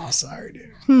 oh, sorry, dude.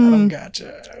 I don't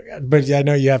gotcha. But yeah, I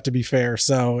know you have to be fair.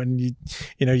 So, and you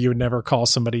would never call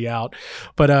somebody out.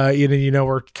 But,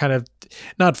 we're kind of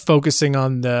not focusing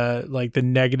on the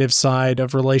negative side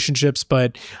of relationships,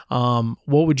 but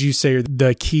what would you say are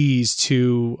the keys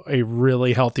to a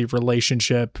really healthy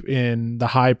relationship in the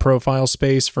high profile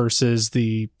space versus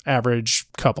the average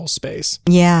couple space?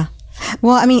 Yeah.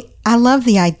 Well, I mean, I love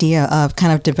the idea of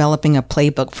kind of developing a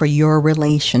playbook for your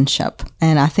relationship.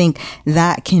 And I think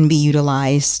that can be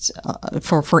utilized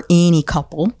for any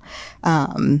couple.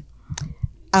 I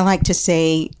like to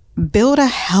say, build a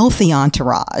healthy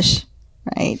entourage,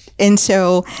 right? And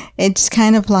so it's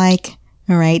kind of like,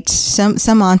 All right. Some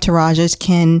entourages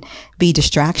can be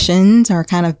distractions or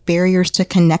kind of barriers to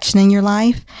connection in your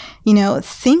life.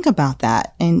 Think about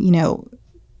that and,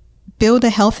 build a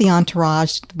healthy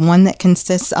entourage, one that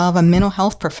consists of a mental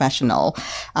health professional,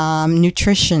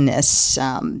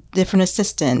 nutritionists, different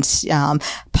assistants,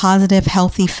 positive,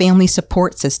 healthy family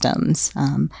support systems.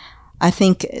 I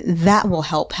think that will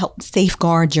help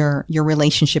safeguard your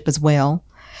relationship as well.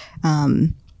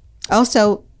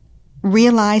 Also,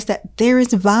 realize that there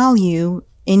is value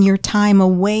in your time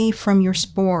away from your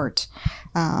sport,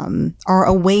 or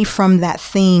away from that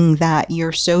thing that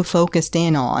you're so focused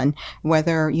in on,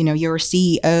 whether, you're a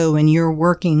CEO and you're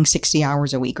working 60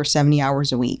 hours a week or 70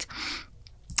 hours a week.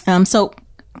 So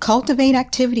cultivate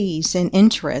activities and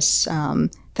interests,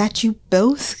 that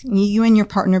you and your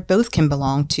partner both can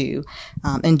belong to,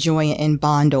 enjoy and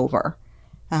bond over.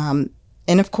 And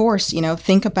of course,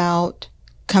 think about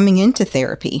coming into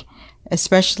therapy.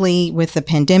 Especially with the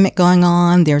pandemic going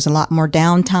on, there's a lot more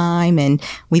downtime and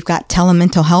we've got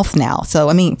telemental health now. So,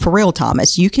 for real,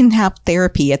 Thomas, you can have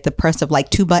therapy at the press of like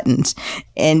 2 buttons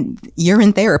and you're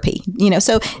in therapy,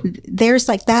 so there's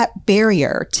like that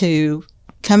barrier to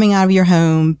coming out of your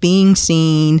home, being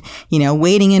seen,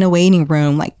 waiting in a waiting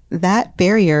room, like that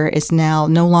barrier is now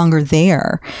no longer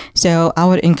there. So I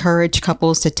would encourage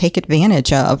couples to take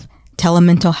advantage of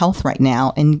telemental health right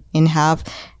now and have,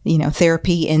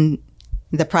 therapy in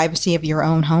the privacy of your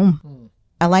own home.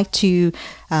 I like to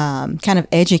kind of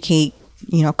educate,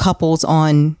 couples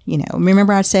on,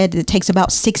 remember I said it takes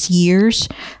about 6 years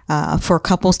for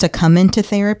couples to come into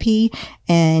therapy.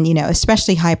 And,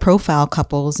 especially high profile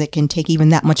couples, it can take even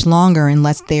that much longer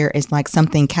unless there is like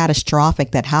something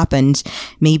catastrophic that happens,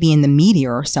 maybe in the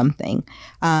media or something.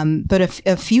 But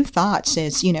a few thoughts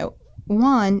is,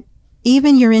 one,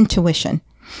 even your intuition,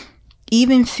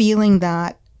 even feeling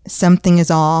that something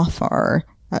is off or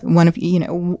one of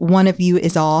you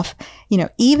is off,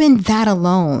 even that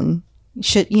alone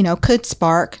could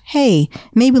spark, hey,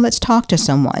 maybe let's talk to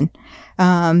someone.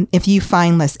 If you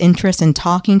find less interest in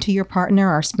talking to your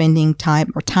partner or spending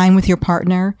time with your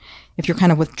partner, if you're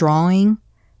kind of withdrawing,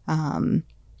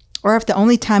 or if the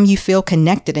only time you feel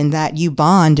connected and that you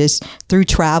bond is through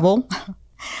travel,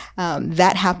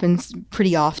 that happens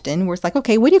pretty often where it's like,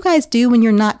 okay, what do you guys do when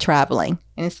you're not traveling?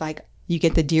 And it's like, you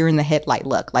get the deer in the headlight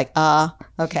look, like,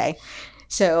 okay.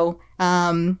 So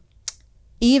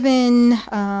even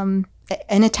an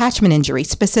attachment injury,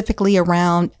 specifically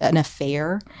around an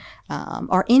affair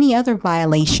or any other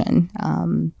violation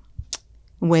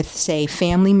with, say,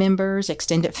 family members,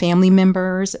 extended family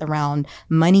members, around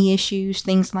money issues,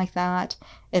 things like that.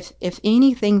 If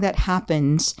anything that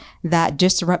happens that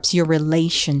disrupts your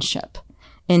relationship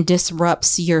and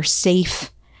disrupts your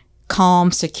safe,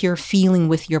 calm, secure feeling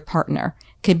with your partner,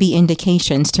 could be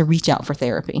indications to reach out for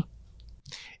therapy.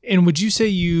 And would you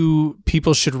say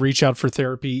people should reach out for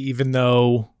therapy even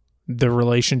though the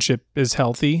relationship is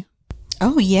healthy?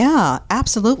 Oh, yeah,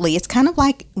 absolutely. It's kind of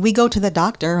like we go to the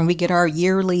doctor and we get our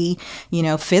yearly,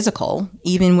 physical,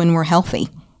 even when we're healthy.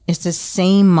 It's the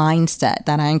same mindset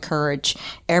that I encourage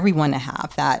everyone to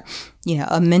have, that,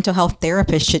 a mental health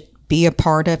therapist should be a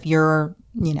part of your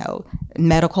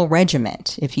medical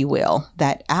regiment, if you will.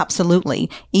 That absolutely.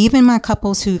 Even my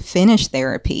couples who finish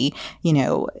therapy,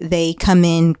 they come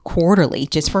in quarterly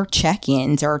just for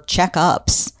check-ins or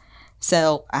checkups.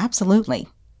 So absolutely.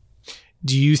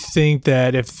 Do you think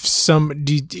that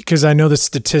because I know the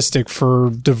statistic for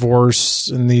divorce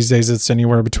in these days, it's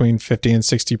anywhere between 50 and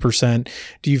 60%.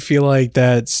 Do you feel like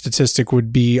that statistic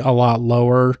would be a lot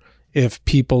lower if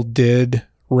people did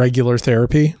regular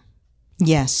therapy?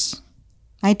 Yes.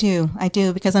 I do,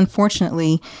 because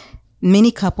unfortunately,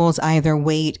 many couples either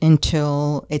wait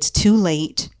until it's too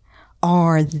late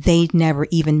or they never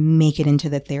even make it into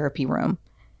the therapy room.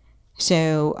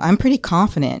 So I'm pretty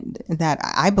confident that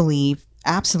I believe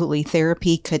absolutely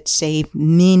therapy could save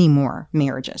many more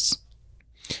marriages.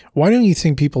 Why don't you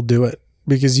think people do it?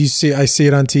 Because I see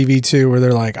it on TV too, where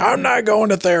they're like, I'm not going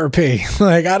to therapy.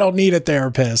 Like, I don't need a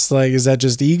therapist. Like, is that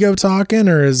just ego talking,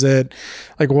 or is it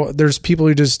like, there's people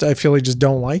who I feel like just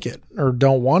don't like it or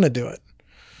don't want to do it.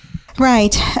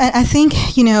 Right. I think,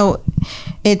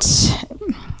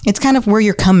 it's kind of where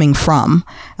you're coming from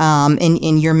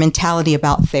in your mentality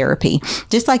about therapy.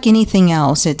 Just like anything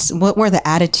else, it's where the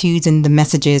attitudes and the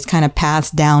messages kind of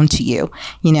pass down to you.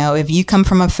 If you come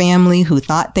from a family who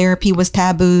thought therapy was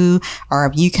taboo, or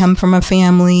if you come from a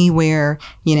family where,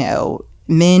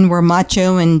 men were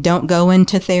macho and don't go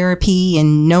into therapy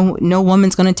and no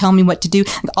woman's going to tell me what to do.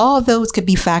 All of those could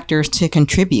be factors to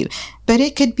contribute. But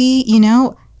it could be,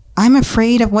 I'm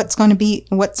afraid of what's going to be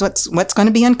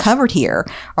uncovered here,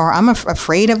 or I'm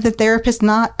afraid of the therapist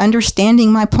not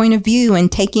understanding my point of view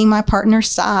and taking my partner's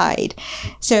side.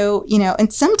 So,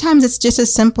 and sometimes it's just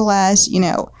as simple as,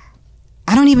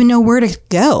 I don't even know where to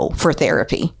go for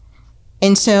therapy.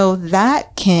 And so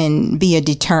that can be a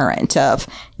deterrent of,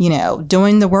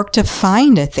 doing the work to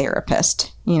find a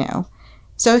therapist,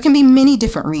 So it can be many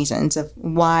different reasons of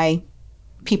why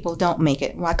couples don't make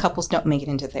it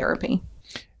into therapy.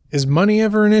 Is money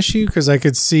ever an issue? Because I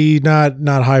could see not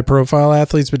high profile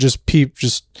athletes, but just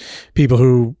people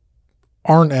who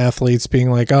aren't athletes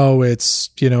being like, oh, it's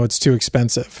too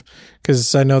expensive.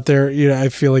 Because I know I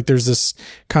feel like there's this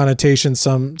connotation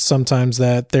sometimes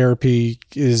that therapy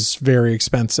is very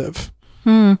expensive.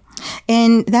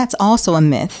 And that's also a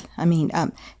myth. I mean,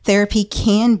 therapy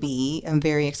can be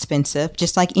very expensive,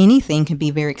 just like anything can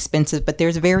be very expensive, but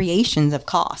there's variations of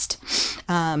cost.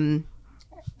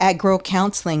 At Grow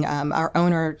Counseling, our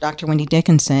owner, Dr. Wendy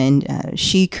Dickinson,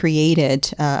 she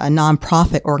created a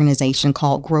nonprofit organization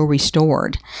called Grow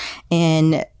Restored.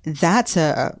 And that's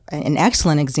an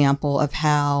excellent example of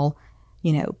how,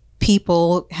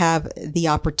 people have the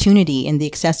opportunity and the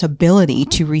accessibility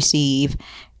to receive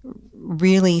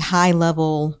really high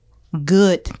level,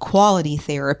 good quality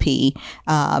therapy,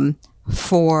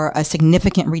 for a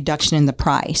significant reduction in the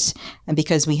price. And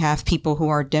because we have people who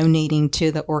are donating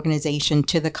to the organization,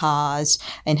 to the cause,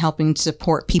 and helping to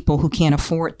support people who can't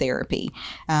afford therapy.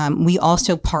 We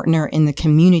also partner in the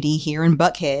community here in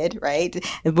Buckhead, right?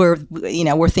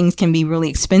 Where things can be really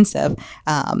expensive.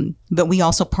 But we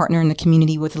also partner in the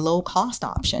community with low cost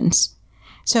options.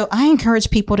 So I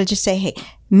encourage people to just say, hey,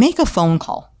 make a phone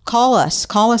call. Call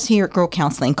us here at Grow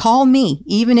Counseling. Call me,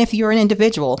 even if you're an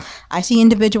individual. I see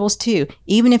individuals too.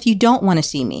 Even if you don't want to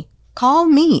see me, call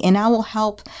me and I will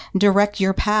help direct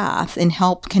your path and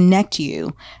help connect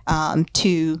you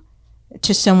to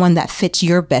someone that fits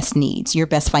your best needs, your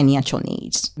best financial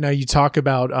needs. Now you talk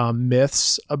about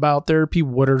myths about therapy.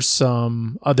 What are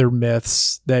some other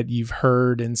myths that you've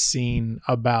heard and seen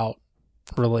about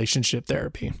relationship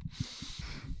therapy?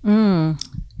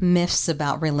 Myths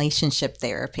about relationship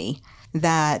therapy,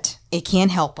 that it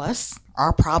can't help us.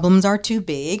 Our problems are too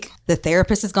big. The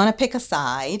therapist is going to pick a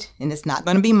side and it's not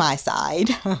going to be my side.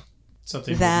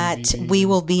 That we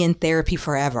will be in therapy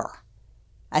forever.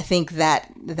 I think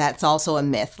that's also a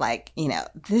myth. Like,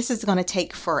 this is going to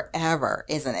take forever,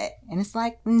 isn't it? And it's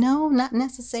like, no, not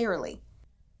necessarily.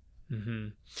 Mm-hmm.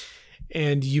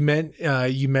 And you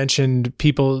mentioned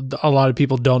a lot of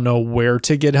people don't know where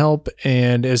to get help.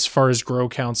 And as far as Grow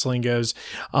Counseling goes,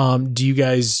 do you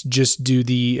guys just do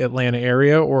the Atlanta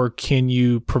area, or can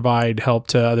you provide help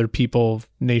to other people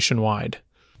nationwide?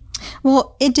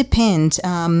 Well, it depends.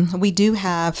 We do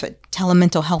have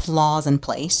telemental health laws in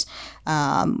place,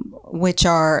 which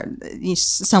are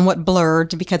somewhat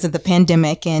blurred because of the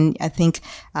pandemic. And I think,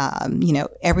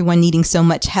 everyone needing so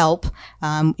much help,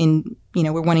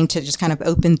 we're wanting to just kind of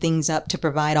open things up to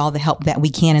provide all the help that we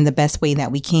can in the best way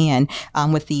that we can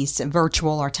with these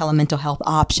virtual or telemental health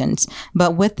options.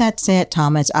 But with that said,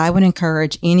 Thomas, I would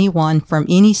encourage anyone from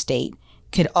any state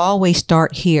could always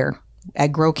start here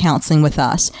at Grow Counseling with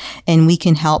us, and we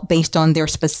can help based on their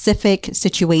specific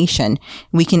situation.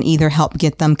 We can either help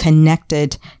get them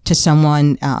connected to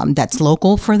someone that's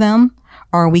local for them,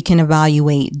 or we can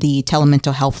evaluate the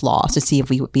telemental health laws to see if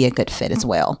we would be a good fit as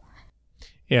well.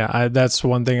 Yeah, that's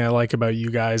one thing I like about you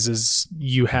guys is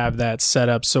you have that set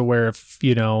up so where if,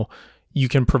 you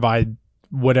can provide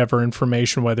whatever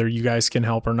information, whether you guys can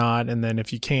help or not. And then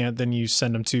if you can't, then you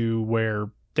send them to where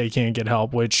they can't get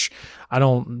help, which I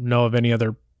don't know of any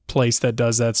other place that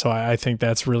does that. So I think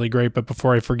that's really great. But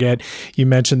before I forget, you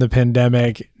mentioned the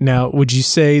pandemic. Now, would you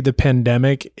say the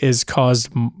pandemic has caused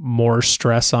more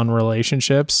stress on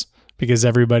relationships? Because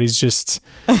everybody's just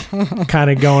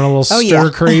kind of going a little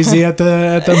stir crazy at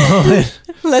the moment.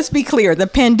 Let's be clear. The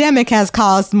pandemic has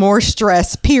caused more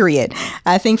stress, period.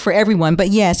 I think for everyone, but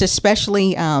yes,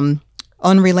 especially on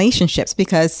relationships,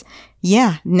 because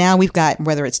now we've got,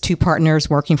 whether it's two partners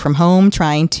working from home,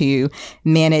 trying to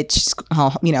manage,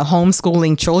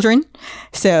 homeschooling children.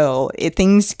 So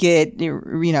things get,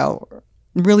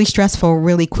 really stressful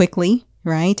really quickly,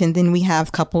 right? And then we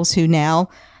have couples who now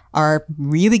are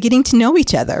really getting to know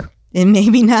each other and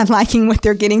maybe not liking what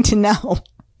they're getting to know.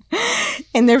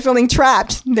 And they're feeling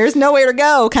trapped. There's nowhere to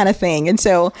go kind of thing. And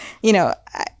so,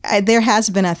 there has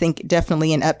been, I think,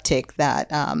 definitely an uptick that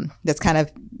that's kind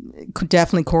of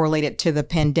definitely correlated to the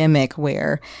pandemic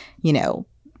where,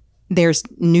 there's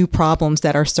new problems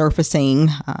that are surfacing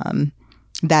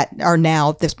that are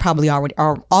now, there's probably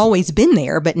always been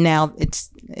there, but now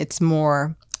it's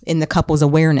more in the couple's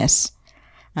awareness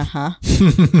It's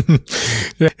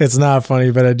not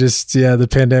funny, but the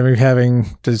pandemic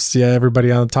having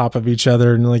everybody on top of each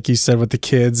other. And like you said, with the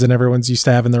kids and everyone's used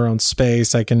to having their own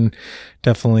space, I can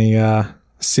definitely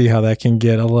see how that can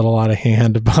get a little out of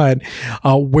hand. But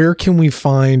where can we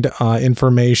find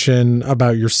information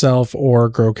about yourself or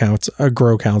Grow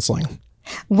Counseling?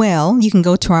 Well, you can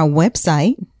go to our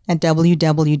website at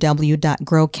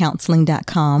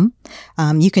www.growcounseling.com.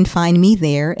 You can find me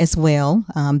there as well.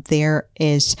 There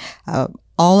is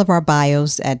all of our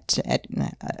bios of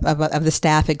the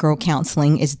staff at Grow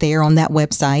Counseling is there on that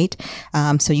website.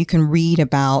 So you can read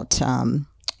about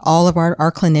all of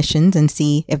our clinicians and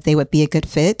see if they would be a good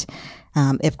fit.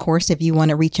 Of course, if you want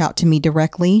to reach out to me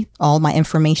directly, all my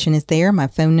information is there, my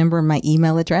phone number, my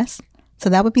email address. So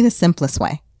that would be the simplest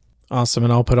way. Awesome.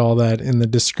 And I'll put all that in the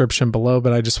description below,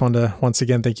 but I just want to once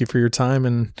again thank you for your time.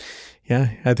 And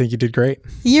yeah, I think you did great.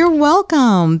 You're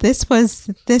welcome. This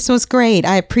was great.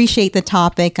 I appreciate the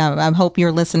topic. I hope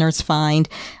your listeners find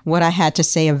what I had to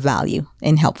say of value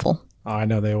and helpful. Oh, I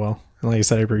know they will. And like I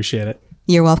said, I appreciate it.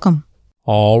 You're welcome.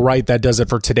 All right, that does it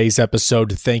for today's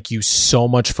episode. Thank you so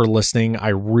much for listening. I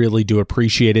really do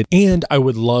appreciate it. And I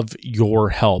would love your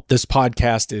help. This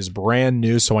podcast is brand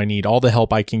new, so I need all the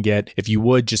help I can get. If you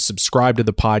would, just subscribe to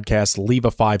the podcast, leave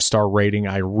a 5-star rating.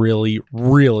 I really,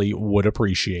 really would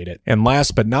appreciate it. And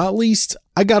last but not least,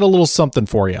 I got a little something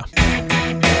for you.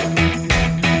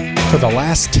 For the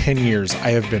last 10 years,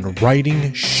 I have been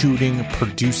writing, shooting,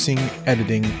 producing,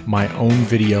 editing my own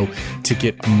video to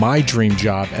get my dream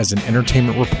job as an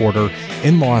entertainment reporter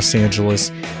in Los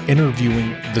Angeles,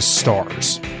 interviewing the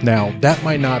stars. Now, that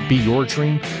might not be your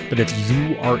dream, but if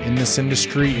you are in this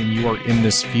industry and you are in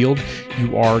this field,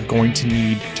 you are going to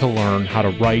need to learn how to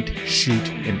write, shoot,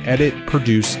 and edit,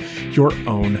 produce your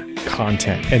own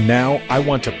content. And now I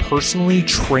want to personally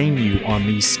train you on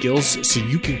these skills so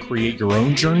you can create your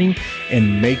own journey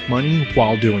and make money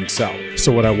while doing so.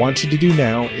 So what I want you to do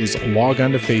now is log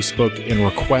on to Facebook and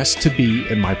request to be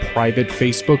in my private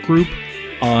Facebook group,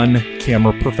 On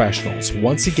Camera Professionals.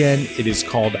 Once again, it is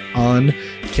called On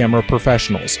Camera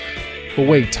Professionals. But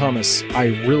wait, Thomas, I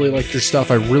really like your stuff.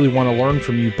 I really want to learn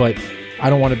from you, but I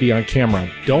don't want to be on camera.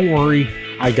 Don't worry,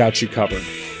 I got you covered.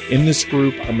 In this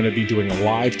group, I'm going to be doing a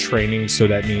live training, so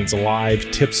that means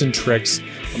live tips and tricks.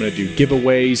 I'm going to do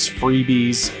giveaways,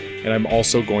 freebies, and I'm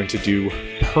also going to do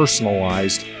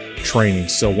personalized training.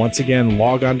 So once again,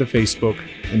 log on to Facebook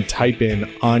and type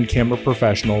in On Camera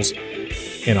Professionals,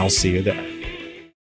 and I'll see you there.